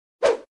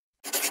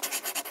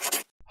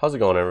How's it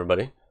going,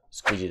 everybody?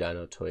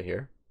 SqueegeeDinoToy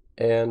here,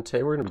 and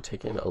today we're going to be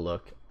taking a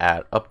look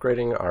at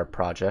upgrading our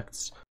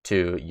projects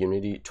to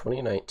Unity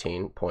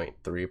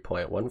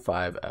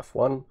 2019.3.15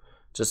 F1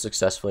 to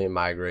successfully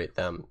migrate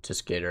them to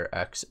Skater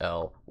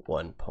XL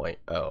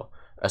 1.0.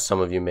 As some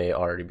of you may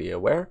already be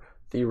aware,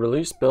 the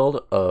release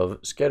build of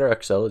Skater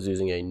XL is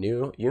using a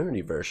new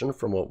Unity version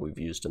from what we've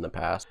used in the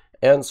past,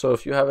 and so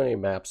if you have any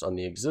maps on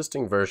the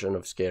existing version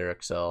of Skater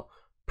XL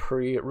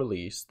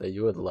pre-release that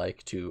you would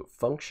like to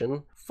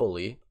function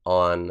fully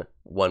on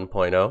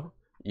 1.0,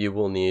 you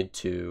will need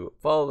to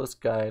follow this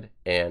guide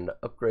and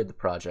upgrade the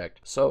project.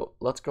 So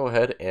let's go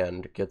ahead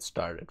and get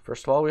started.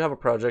 First of all, we have a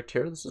project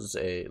here. This is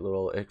a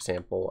little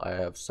example I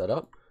have set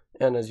up.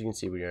 And as you can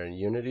see, we are in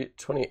Unity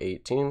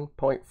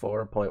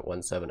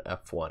 2018.4.17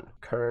 F1.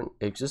 Current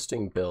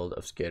existing build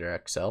of Skater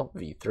XL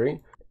v3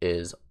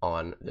 is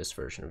on this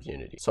version of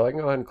Unity. So I can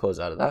go ahead and close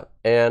out of that.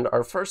 And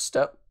our first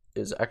step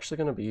is actually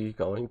going to be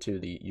going to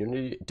the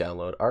Unity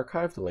download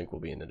archive. The link will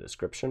be in the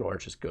description, or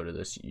just go to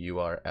this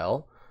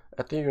URL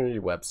at the Unity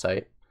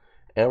website.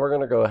 And we're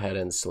going to go ahead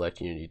and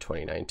select Unity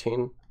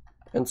 2019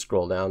 and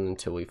scroll down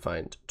until we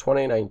find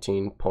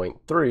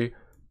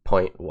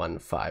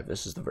 2019.3.15.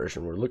 This is the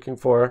version we're looking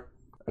for,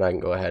 and I can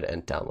go ahead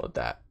and download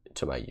that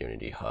to my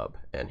Unity hub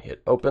and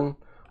hit open.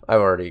 I've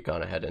already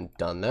gone ahead and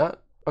done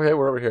that. Okay,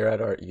 we're over here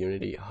at our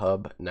Unity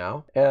hub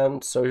now,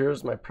 and so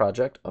here's my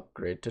project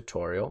upgrade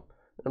tutorial.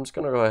 I'm just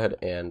going to go ahead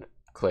and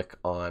click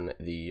on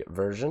the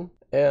version,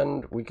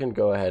 and we can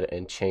go ahead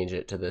and change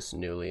it to this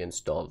newly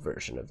installed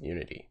version of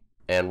Unity.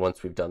 And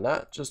once we've done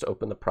that, just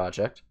open the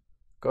project,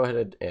 go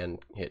ahead and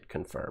hit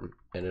confirm,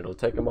 and it'll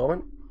take a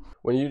moment.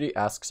 When Unity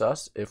asks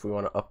us if we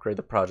want to upgrade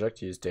the project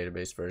to use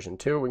database version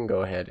 2, we can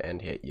go ahead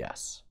and hit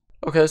yes.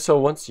 Okay, so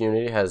once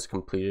Unity has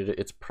completed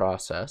its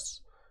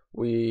process,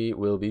 we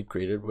will be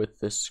greeted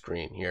with this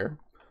screen here.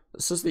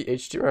 This is the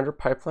HD render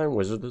pipeline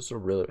wizard. This is a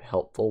really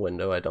helpful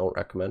window. I don't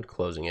recommend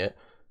closing it.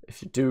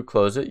 If you do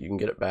close it, you can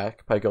get it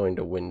back by going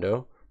to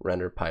Window,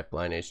 Render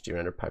Pipeline, HD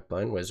Render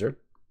Pipeline Wizard.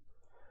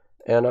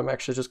 And I'm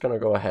actually just going to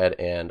go ahead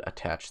and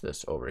attach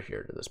this over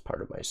here to this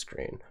part of my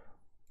screen.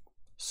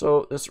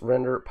 So this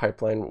Render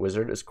Pipeline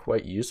Wizard is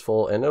quite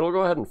useful, and it'll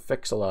go ahead and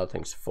fix a lot of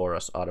things for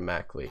us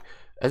automatically.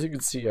 As you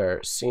can see,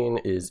 our scene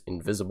is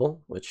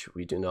invisible, which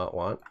we do not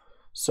want.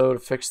 So to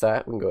fix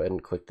that, we can go ahead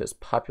and click this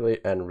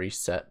Populate and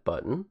Reset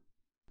button.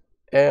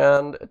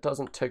 And it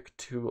doesn't take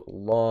too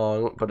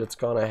long, but it's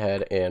gone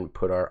ahead and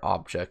put our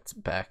objects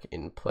back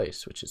in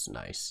place, which is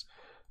nice.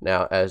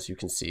 Now, as you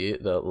can see,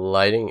 the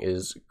lighting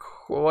is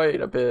quite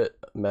a bit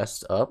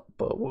messed up,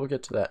 but we'll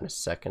get to that in a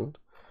second.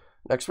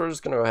 Next, we're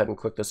just going to go ahead and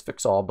click this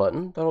Fix All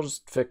button. That'll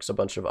just fix a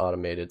bunch of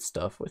automated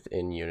stuff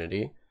within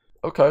Unity.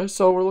 Okay,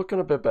 so we're looking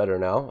a bit better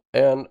now,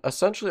 and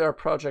essentially our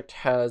project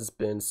has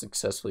been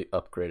successfully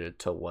upgraded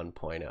to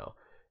 1.0.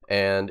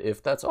 And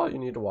if that's all you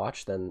need to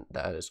watch, then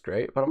that is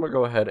great. But I'm going to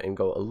go ahead and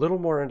go a little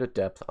more into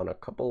depth on a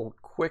couple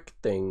quick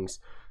things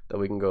that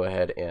we can go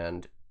ahead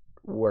and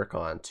work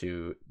on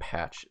to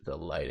patch the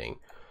lighting.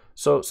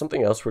 So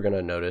something else we're going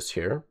to notice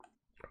here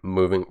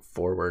moving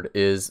forward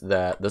is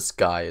that the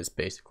sky is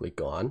basically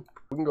gone.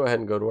 We can go ahead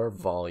and go to our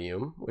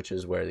volume, which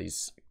is where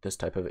this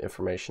type of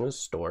information is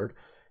stored.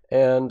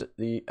 And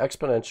the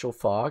exponential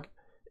fog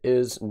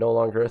is no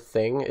longer a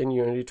thing in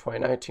Unity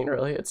 2019,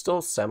 really. It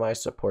still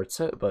semi-supports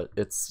it, but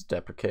it's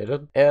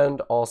deprecated.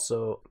 And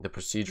also, the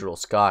procedural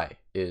sky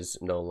is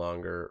no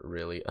longer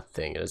really a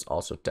thing. It is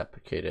also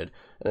deprecated,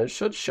 and it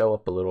should show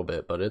up a little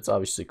bit, but it's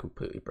obviously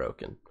completely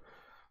broken.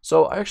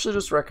 So I actually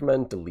just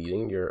recommend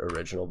deleting your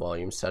original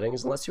volume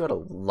settings unless you had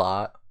a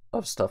lot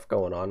of stuff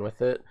going on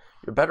with it.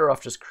 You're better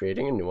off just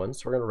creating a new one.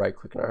 So we're going to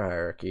right-click in our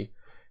hierarchy,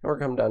 and we're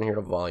going to come down here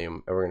to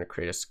volume, and we're going to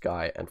create a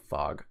sky and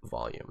fog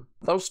volume.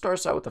 Though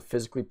starts out with a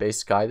physically based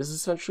sky, this is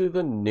essentially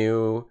the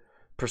new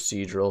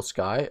procedural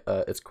sky.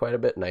 It's quite a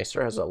bit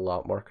nicer, has a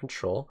lot more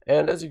control.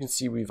 And as you can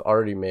see, we've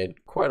already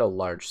made quite a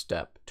large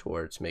step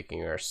towards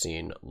making our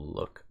scene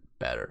look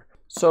better.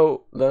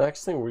 So the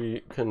next thing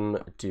we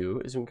can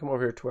do is we can come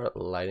over here to our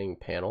lighting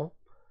panel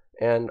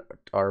and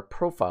our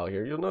profile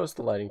here. You'll notice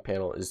the lighting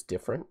panel is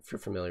different if you're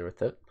familiar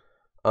with it.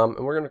 And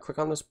we're going to click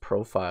on this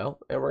profile,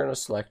 and we're going to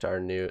select our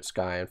new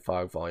sky and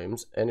fog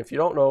volumes. And if you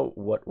don't know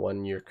what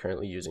one you're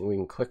currently using, we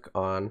can click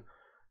on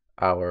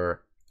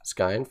our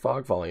sky and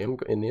fog volume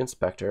in the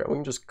inspector, and we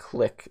can just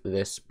click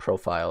this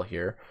profile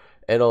here.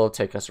 It'll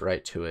take us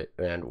right to it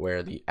and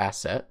where the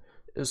asset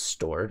is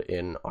stored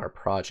in our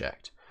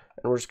project.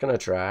 And we're just going to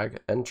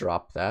drag and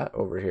drop that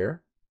over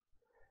here.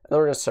 And then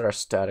we're going to set our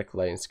static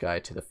lighting sky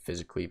to the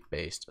physically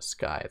based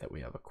sky that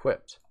we have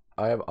equipped.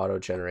 I have auto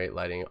generate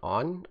lighting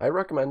on. I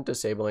recommend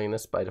disabling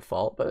this by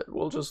default, but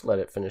we'll just let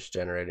it finish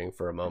generating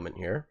for a moment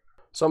here.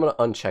 So I'm going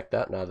to uncheck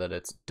that now that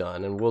it's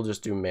done, and we'll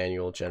just do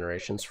manual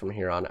generations from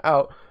here on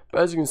out.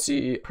 But as you can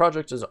see, the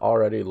project is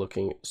already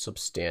looking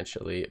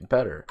substantially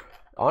better.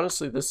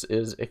 Honestly, this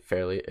is a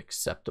fairly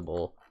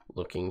acceptable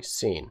looking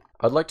scene.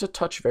 I'd like to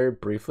touch very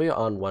briefly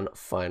on one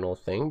final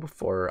thing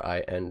before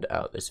I end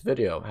out this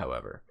video,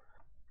 however.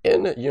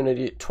 In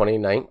Unity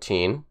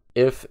 2019,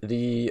 if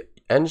the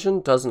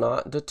Engine does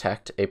not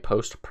detect a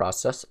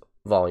post-process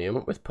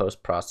volume with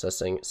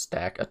post-processing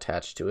stack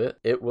attached to it.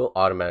 It will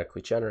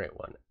automatically generate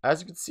one.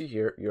 As you can see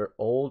here, your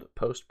old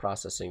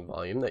post-processing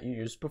volume that you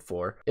used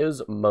before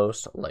is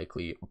most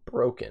likely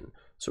broken.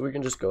 So we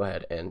can just go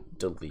ahead and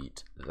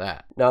delete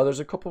that. Now there's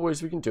a couple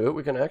ways we can do it.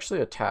 We can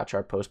actually attach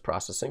our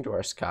post-processing to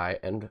our sky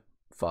and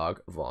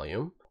fog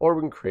volume, or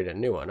we can create a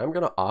new one. I'm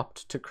going to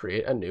opt to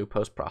create a new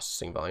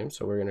post-processing volume.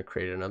 So we're going to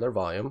create another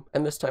volume,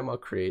 and this time I'll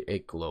create a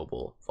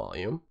global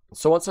volume.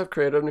 So once I've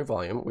created a new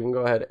volume, we can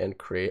go ahead and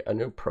create a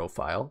new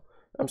profile.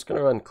 I'm just going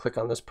to go ahead and click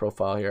on this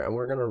profile here, and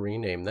we're going to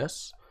rename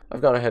this.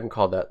 I've gone ahead and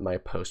called that my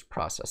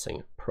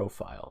post-processing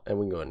profile, and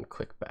we can go ahead and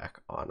click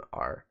back on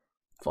our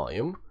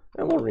volume,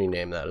 and we'll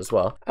rename that as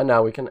well. And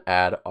now we can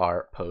add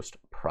our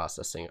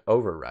post-processing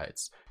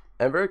overrides.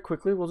 And very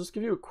quickly, we'll just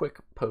give you a quick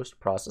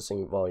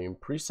post-processing volume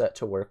preset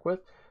to work with.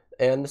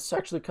 And this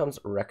actually comes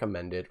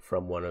recommended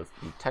from one of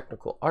the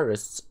technical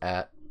artists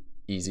at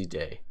Easy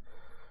Day.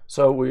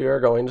 So we are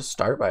going to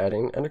start by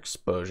adding an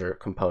exposure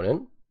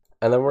component.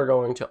 And then we're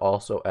going to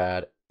also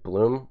add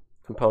bloom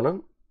component.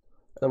 And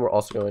then we're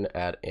also going to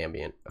add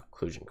ambient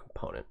occlusion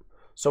component.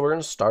 So we're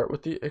going to start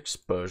with the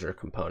exposure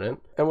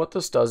component. And what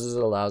this does is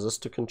it allows us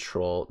to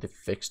control the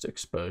fixed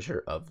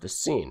exposure of the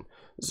scene.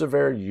 This is a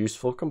very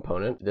useful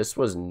component. This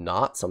was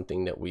not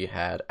something that we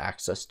had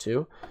access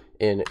to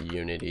in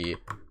Unity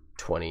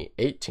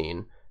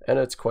 2018. And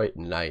it's quite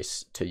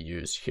nice to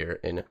use here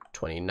in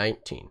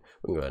 2019.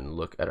 We can go ahead and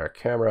look at our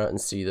camera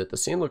and see that the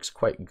scene looks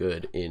quite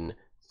good in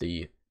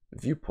the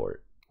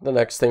viewport. The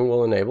next thing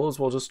we'll enable is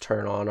we'll just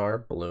turn on our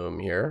bloom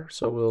here.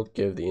 So we'll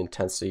give the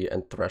intensity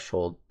and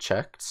threshold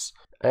checks,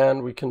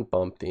 and we can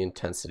bump the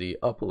intensity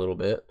up a little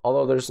bit.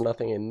 Although there's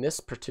nothing in this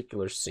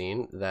particular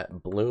scene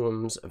that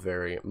blooms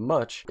very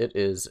much, it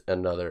is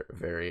another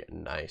very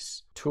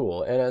nice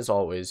tool. And as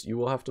always, you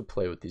will have to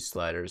play with these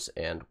sliders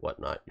and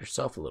whatnot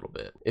yourself a little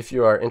bit. If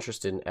you are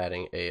interested in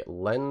adding a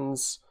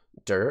lens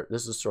dirt,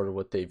 this is sort of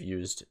what they've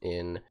used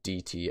in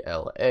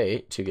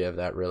DTLA to give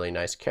that really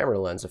nice camera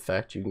lens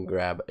effect. You can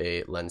grab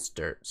a lens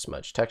dirt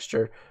smudge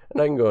texture,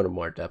 and I can go into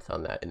more depth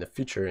on that in the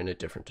future in a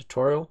different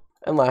tutorial.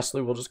 And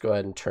lastly, we'll just go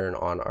ahead and turn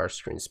on our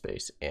screen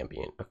space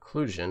ambient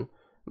occlusion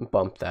and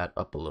bump that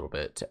up a little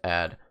bit to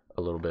add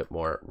a little bit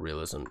more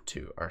realism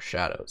to our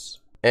shadows.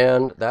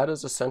 And that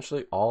is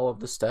essentially all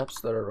of the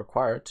steps that are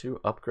required to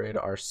upgrade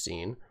our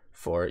scene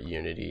for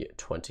Unity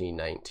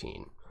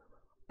 2019.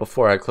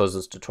 Before I close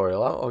this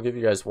tutorial out, I'll give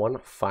you guys one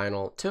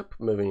final tip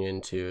moving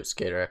into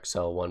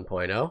SqueegeeDinoToy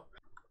 1.0.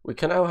 We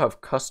can now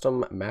have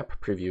custom map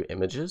preview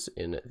images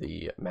in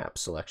the map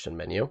selection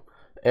menu.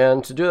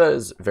 And to do that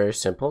is very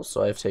simple.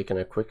 So I've taken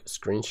a quick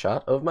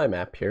screenshot of my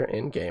map here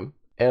in game,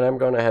 and I'm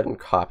going ahead and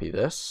copy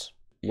this.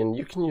 And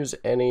you can use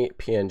any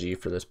PNG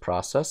for this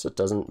process. It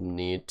doesn't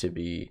need to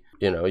be,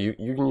 you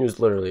can use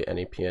literally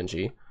any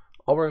PNG.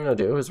 All we're going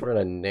to do is we're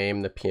going to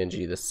name the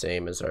PNG the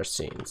same as our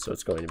scene. So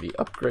it's going to be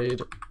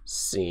upgrade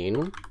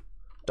scene.png.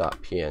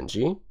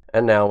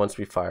 And now once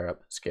we fire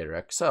up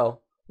SqueegeeDinoToy,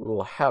 we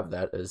will have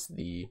that as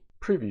the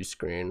preview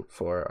screen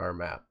for our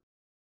map.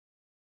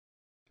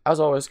 As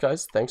always,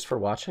 guys, thanks for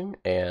watching,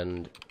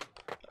 and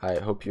I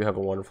hope you have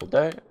a wonderful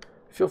day.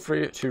 Feel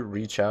free to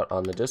reach out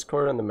on the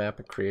Discord and the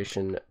map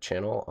creation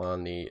channel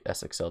on the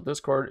SXL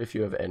Discord if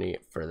you have any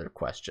further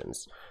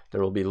questions. There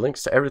will be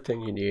links to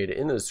everything you need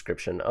in the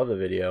description of the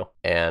video,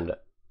 and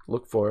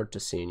look forward to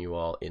seeing you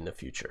all in the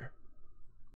future.